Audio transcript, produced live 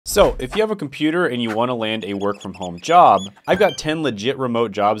So if you have a computer and you want to land a work from home job, I've got 10 legit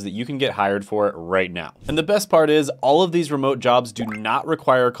remote jobs that you can get hired for right now. And the best part is all of these remote jobs do not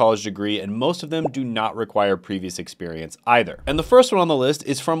require a college degree, and most of them do not require previous experience either. And the first one on the list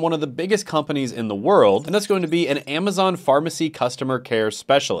is from one of the biggest companies in the world, and that's going to be an Amazon pharmacy customer care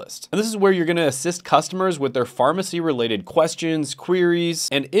specialist. And this is where you're going to assist customers with their pharmacy related questions, queries,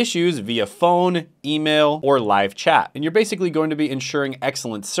 and issues via phone, email, or live chat. And you're basically going to be ensuring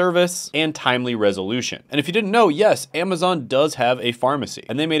excellent service and timely resolution. And if you didn't know, yes, Amazon does have a pharmacy,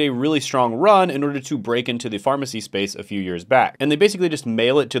 and they made a really strong run in order to break into the pharmacy space a few years back. And they basically just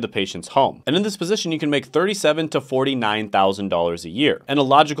mail it to the patient's home. And in this position, you can make $37,000 to $49,000 a year. And a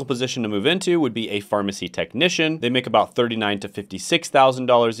logical position to move into would be a pharmacy technician. They make about $39,000 to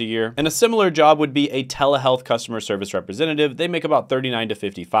 $56,000 a year. And a similar job would be a telehealth customer service representative. They make about $39,000 to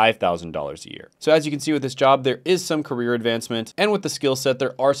 $55,000 a year. So as you can see with this job, there is some career advancement, and with the skill set,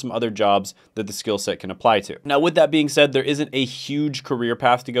 there are some other jobs that the skill set can apply to. Now, with that being said, there isn't a huge career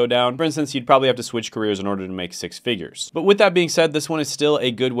path to go down. For instance, you'd probably have to switch careers in order to make six figures. But with that being said, this one is still a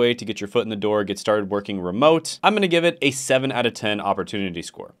good way to get your foot in the door, get started working remote. I'm gonna give it a 7 out of 10 opportunity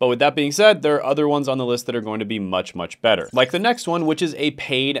score. But with that being said, there are other ones on the list that are going to be much, much better. Like the next one, which is a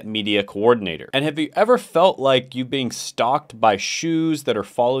paid media coordinator. And have you ever felt like you're being stalked by shoes that are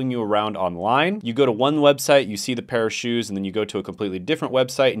following you around online? You go to one website, you see the pair of shoes, and then you go to a completely different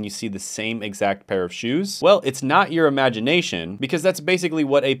website and you see the same exact pair of shoes? Well, it's not your imagination, because that's basically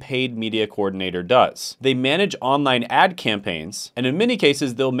what a paid media coordinator does. They manage online ad campaigns, and in many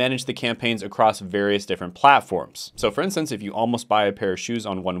cases, they'll manage the campaigns across various different platforms. So for instance, if you almost buy a pair of shoes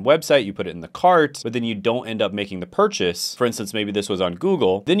on one website, you put it in the cart, but then you don't end up making the purchase, for instance, maybe this was on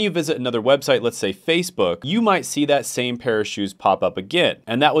Google, then you visit another website, let's say Facebook, you might see that same pair of shoes pop up again.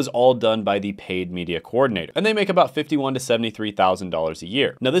 And that was all done by the paid media coordinator. And they make about $51,000 to $73,000 a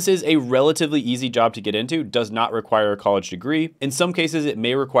year. Now, this is a relatively easy job to get into, does not require a college degree. In some cases, it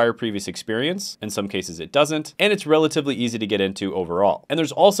may require previous experience. In some cases, it doesn't. And it's relatively easy to get into overall. And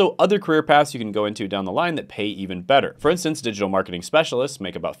there's also other career paths you can go into down the line that pay even better. For instance, digital marketing specialists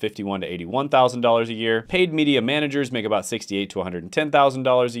make about $51,000 to $81,000 a year. Paid media managers make about $68,000 to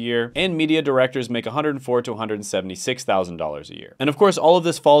 $110,000 a year. And media directors make $104,000 to $176,000 a year. And of course, all of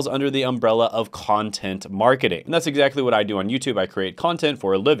this falls under the umbrella of content marketing. And that's exactly what I do on YouTube. I create content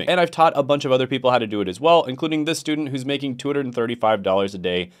for a living. And I've taught a bunch of other people how to do it as well, including this student who's making $235 a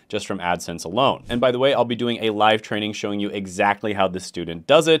day just from AdSense alone. And by the way, I'll be doing a live training showing you exactly how this student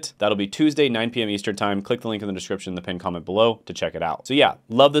does it. That'll be Tuesday, 9 p.m. Eastern time. Click the link in the description in the pinned comment below to check it out. So yeah,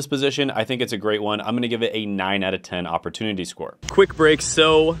 love this position. I think it's a great one. I'm gonna give it a 9 out of 10 opportunity score. Quick break.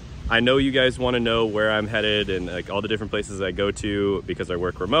 So I know you guys want to know where I'm headed and like all the different places I go to because I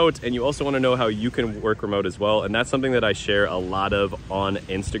work remote, and you also want to know how you can work remote as well. And that's something that I share a lot of on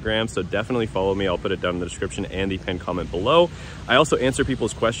Instagram. So definitely follow me. I'll put it down in the description and the pinned comment below. I also answer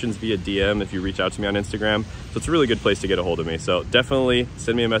people's questions via DM if you reach out to me on Instagram. So it's a really good place to get a hold of me. So definitely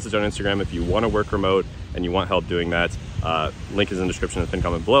send me a message on Instagram if you want to work remote and you want help doing that. Link is in the description and the pinned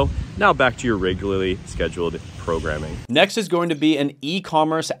comment below. Now back to your regularly scheduled programming. Next is going to be an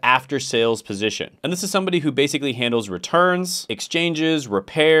e-commerce after sales position. And this is somebody who basically handles returns, exchanges,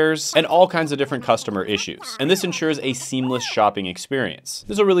 repairs, and all kinds of different customer issues. And this ensures a seamless shopping experience.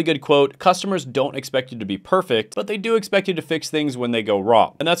 There's a really good quote: customers don't expect you to be perfect, but they do expect you to fix things when they go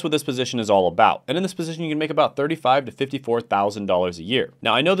wrong. And that's what this position is all about. And in this position, you can make about $35,000 to $54,000 a year.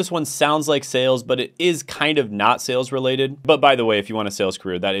 Now, I know this one sounds like sales, but it is kind of not sales related. But by the way, if you want a sales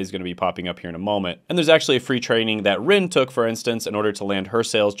career, that is going to be popping up here in a moment. And there's actually a free training that Rin took, for instance, in order to land her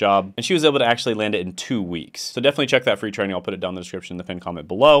sales job, and she was able to actually land it in 2 weeks. So definitely check that free training. I'll put it down in the description in the pinned comment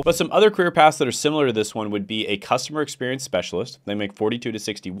below. But some other career paths that are similar to this one would be a customer experience specialist. They make $42,000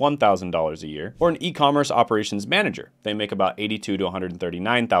 to $61,000 a year. Or an e-commerce operations manager. They make about $82,000 to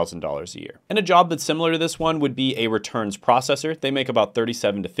 $139,000 a year. And a job that's similar to this one would be a returns processor. They make about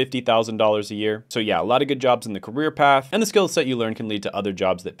 $37,000 to $50,000 a year. So yeah, a lot of good jobs in the career path, and the skill set you learn can lead to other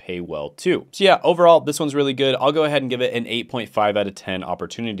jobs that pay well too. So yeah, overall, this one's really good. I'll go ahead and give it an 8.5 out of 10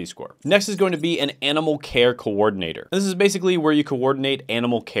 opportunity score. Next is going to be an animal care coordinator. This is basically where you coordinate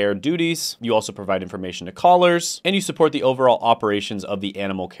animal care duties. You also provide information to callers, and you support the overall operations of the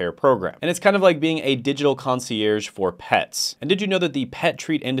animal care program. And it's kind of like being a digital concierge for pets. And did you know that the pet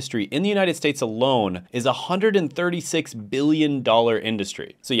treat industry in the United States alone is a $136 billion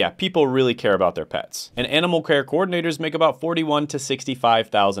industry? So yeah, people really care about their pets. And animal care coordinators administrators make about $41,000 to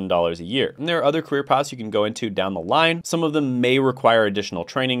 $65,000 a year. And there are other career paths you can go into down the line. Some of them may require additional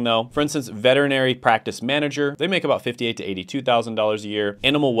training though. For instance, veterinary practice manager, they make about $58,000 to $82,000 a year.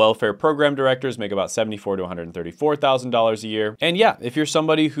 Animal welfare program directors make about $74,000 to $134,000 a year. And yeah, if you're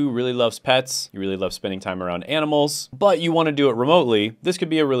somebody who really loves pets, you really love spending time around animals, but you want to do it remotely, this could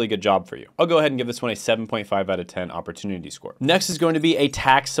be a really good job for you. I'll go ahead and give this one a 7.5 out of 10 opportunity score. Next is going to be a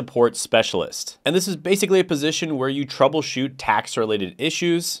tax support specialist. And this is basically a position where you troubleshoot tax-related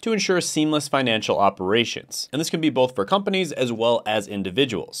issues to ensure seamless financial operations. And this can be both for companies as well as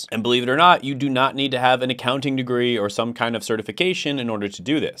individuals. And believe it or not, you do not need to have an accounting degree or some kind of certification in order to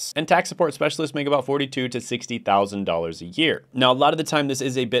do this. And tax support specialists make about $42,000 to $60,000 a year. Now, a lot of the time, this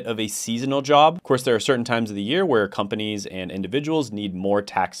is a bit of a seasonal job. Of course, there are certain times of the year where companies and individuals need more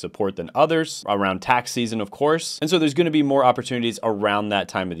tax support than others, around tax season, of course. And so there's going to be more opportunities around that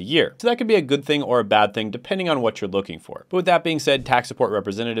time of the year. So that could be a good thing or a bad thing, depending on what you're looking for. But with that being said, tax support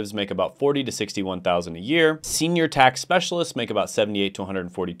representatives make about $40,000 to $61,000 a year. Senior tax specialists make about $78,000 to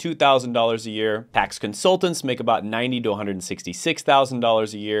 $142,000 a year. Tax consultants make about $90,000 to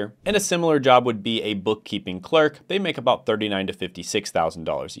 $166,000 a year. And a similar job would be a bookkeeping clerk. They make about $39,000 to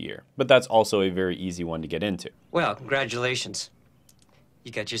 $56,000 a year. But that's also a very easy one to get into. Well, congratulations.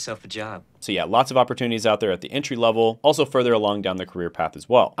 You got yourself a job. So yeah, lots of opportunities out there at the entry level, also further along down the career path as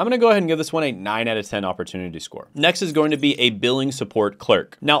well. I'm gonna go ahead and give this one a 9 out of 10 opportunity score. Next is going to be a billing support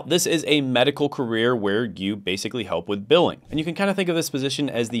clerk. Now, this is a medical career where you basically help with billing. And you can kind of think of this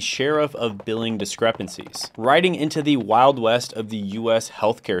position as the sheriff of billing discrepancies, riding into the wild west of the US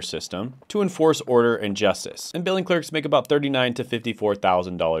healthcare system to enforce order and justice. And billing clerks make about $39,000 to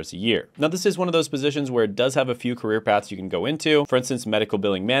 $54,000 a year. Now, this is one of those positions where it does have a few career paths you can go into. For instance, medical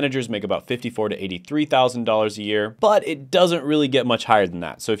billing managers make about $54,000 to $83,000 a year, but it doesn't really get much higher than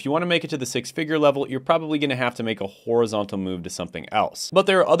that. So if you want to make it to the 6-figure level, you're probably going to have to make a horizontal move to something else. But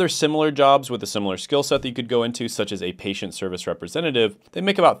there are other similar jobs with a similar skill set that you could go into, such as a patient service representative. They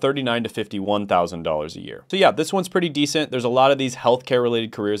make about $39,000 to $51,000 a year. So yeah, this one's pretty decent. There's a lot of these healthcare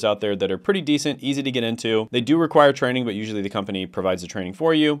related careers out there that are pretty decent, easy to get into. They do require training, but usually the company provides the training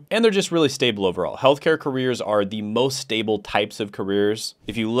for you, and they're just really stable overall. Healthcare careers are the most stable types of careers.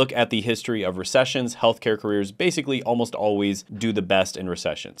 If you look at the history of recessions, healthcare careers basically almost always do the best in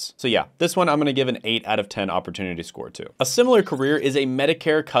recessions. So yeah, this one I'm gonna give an 8 out of 10 opportunity score to. A similar career is a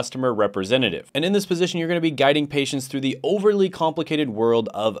Medicare customer representative. And in this position, you're gonna be guiding patients through the overly complicated world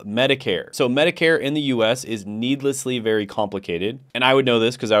of Medicare. So Medicare in the US is needlessly very complicated. And I would know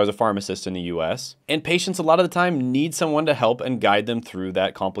this because I was a pharmacist in the US. And patients a lot of the time need someone to help and guide them through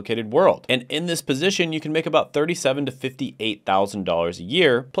that complicated world. And in this position, you can make about $37,000 to $58,000 a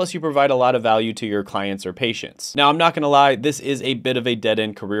year, plus you provide a lot of value to your clients or patients. Now, I'm not gonna lie, this is a bit of a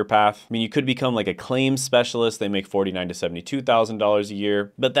dead-end career path. I mean, you could become like a claims specialist. They make $49,000 to $72,000 a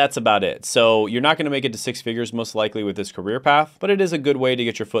year, but that's about it. So you're not gonna make it to 6 figures most likely with this career path, but it is a good way to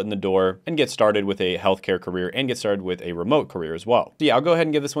get your foot in the door and get started with a healthcare career and get started with a remote career as well. So yeah, I'll go ahead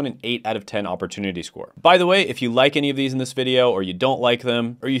and give this one an 8 out of 10 opportunity score. By the way, if you like any of these in this video, or you don't like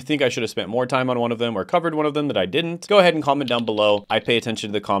them, or you think I should have spent more time on one of them or covered one of them that I didn't, go ahead and comment down below. I pay attention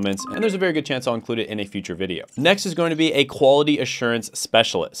to the comments, and there's a very good chance I'll include it in a future video. Next is going to be a quality assurance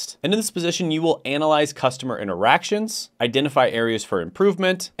specialist. And in this position, you will analyze customer interactions, identify areas for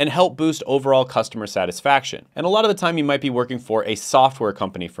improvement, and help boost overall customer satisfaction. And a lot of the time you might be working for a software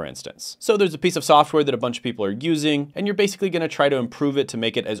company, for instance. So there's a piece of software that a bunch of people are using, and you're basically going to try to improve it to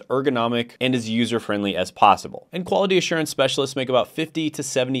make it as ergonomic and as user-friendly as possible. And quality assurance specialists make about $50,000 to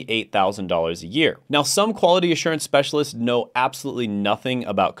 $78,000 a year. Now, some quality assurance specialists know absolutely nothing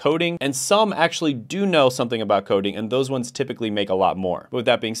about coding, and some actually do know something about coding, and those ones typically make a lot more. But with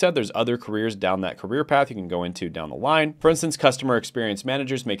that being said, there's other careers down that career path you can go into down the line. For instance, customer experience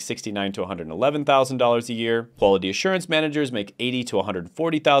managers make $69,000 to $111,000 a year. Quality assurance managers make $80,000 to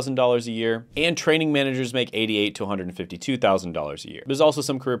 $140,000 a year, and training managers make $88,000 to $152,000 a year. There's also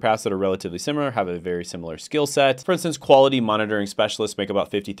some career paths that are relatively similar, have a very similar skill set. For instance, quality monitoring specialists make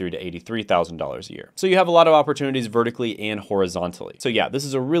about $53,000 to $83,000 a year. So you have a lot of opportunities vertically and horizontally. So yeah, this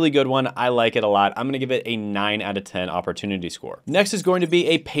is a really good one. I like it a lot. I'm gonna give it a 9 out of 10 opportunity score. Next is going to be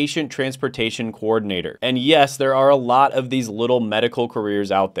a patient transportation coordinator. And yes, there are a lot of these little medical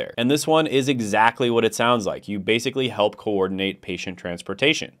careers out there. And this one is exactly what it sounds like. You basically help coordinate patient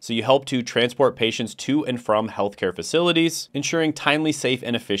transportation. So you help to transport patients to and from healthcare facilities, ensuring timely, safe,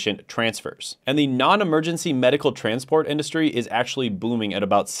 and efficient transfers. And the non-emergency medical transport industry is actually booming at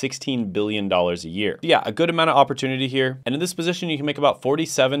about $16 billion a year. Yeah, a good amount of opportunity here. And in this position, position, you can make about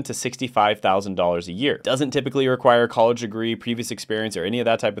 $47,000 to $65,000 a year. Doesn't typically require a college degree, previous experience, or any of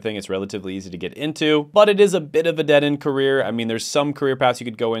that type of thing. It's relatively easy to get into, but it is a bit of a dead-end career. I mean, there's some career paths you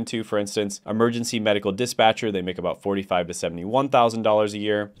could go into. For instance, emergency medical dispatcher, they make about $45,000 to $71,000 a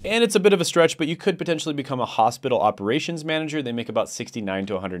year. And it's a bit of a stretch, but you could potentially become a hospital operations manager. They make about $69,000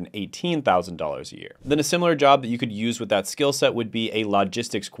 to $118,000 a year. Then a similar job that you could use with that skill set would be a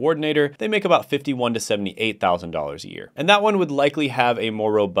logistics coordinator. They make about $51,000 to $78,000 a year. And that one would likely have a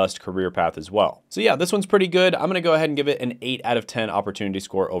more robust career path as well. So yeah, this one's pretty good. I'm gonna go ahead and give it an 8 out of 10 opportunity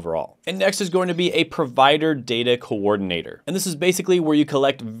score overall. And next is going to be a provider data coordinator. And this is basically where you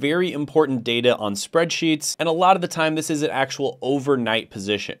collect very important data on spreadsheets. And a lot of the time, this is an actual overnight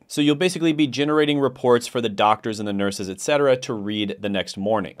position. So you'll basically be generating reports for the doctors and the nurses, etc., to read the next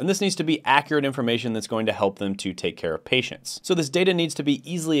morning. And this needs to be accurate information that's going to help them to take care of patients. So this data needs to be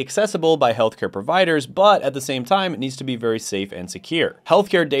easily accessible by healthcare providers, but at the same time, it needs to be very safe and secure.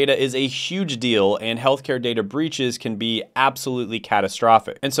 Healthcare data is a huge deal, and healthcare data breaches can be absolutely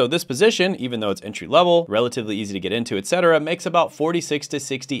catastrophic. And so this position, even though it's entry level, relatively easy to get into, etc., makes about $46,000 to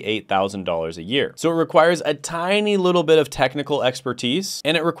 $68,000 a year. So it requires a tiny little bit of technical expertise,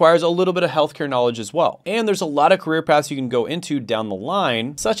 and it requires a little bit of healthcare knowledge as well. And there's a lot of career paths you can go into down the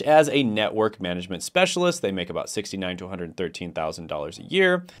line, such as a network management specialist. They make about $69,000 to $113,000 a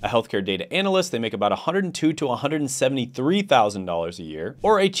year. A healthcare data analyst, they make about $102,000 to $173,000 a year.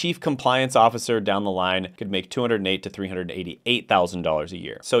 Or a chief compliance officer down the line could make $208,000 to $388,000 a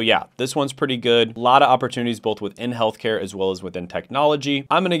year. So yeah, this one's pretty good. A lot of opportunities both within healthcare as well as within technology.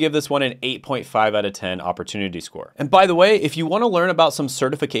 I'm gonna give this one an 8.5 out of 10 opportunity score. And by the way, if you wanna learn about some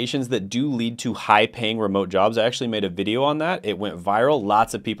certifications that do lead to high paying remote jobs, I actually made a video on that. It went viral.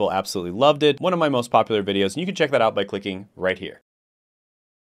 Lots of people absolutely loved it. One of my most popular videos, and you can check that out by clicking right here.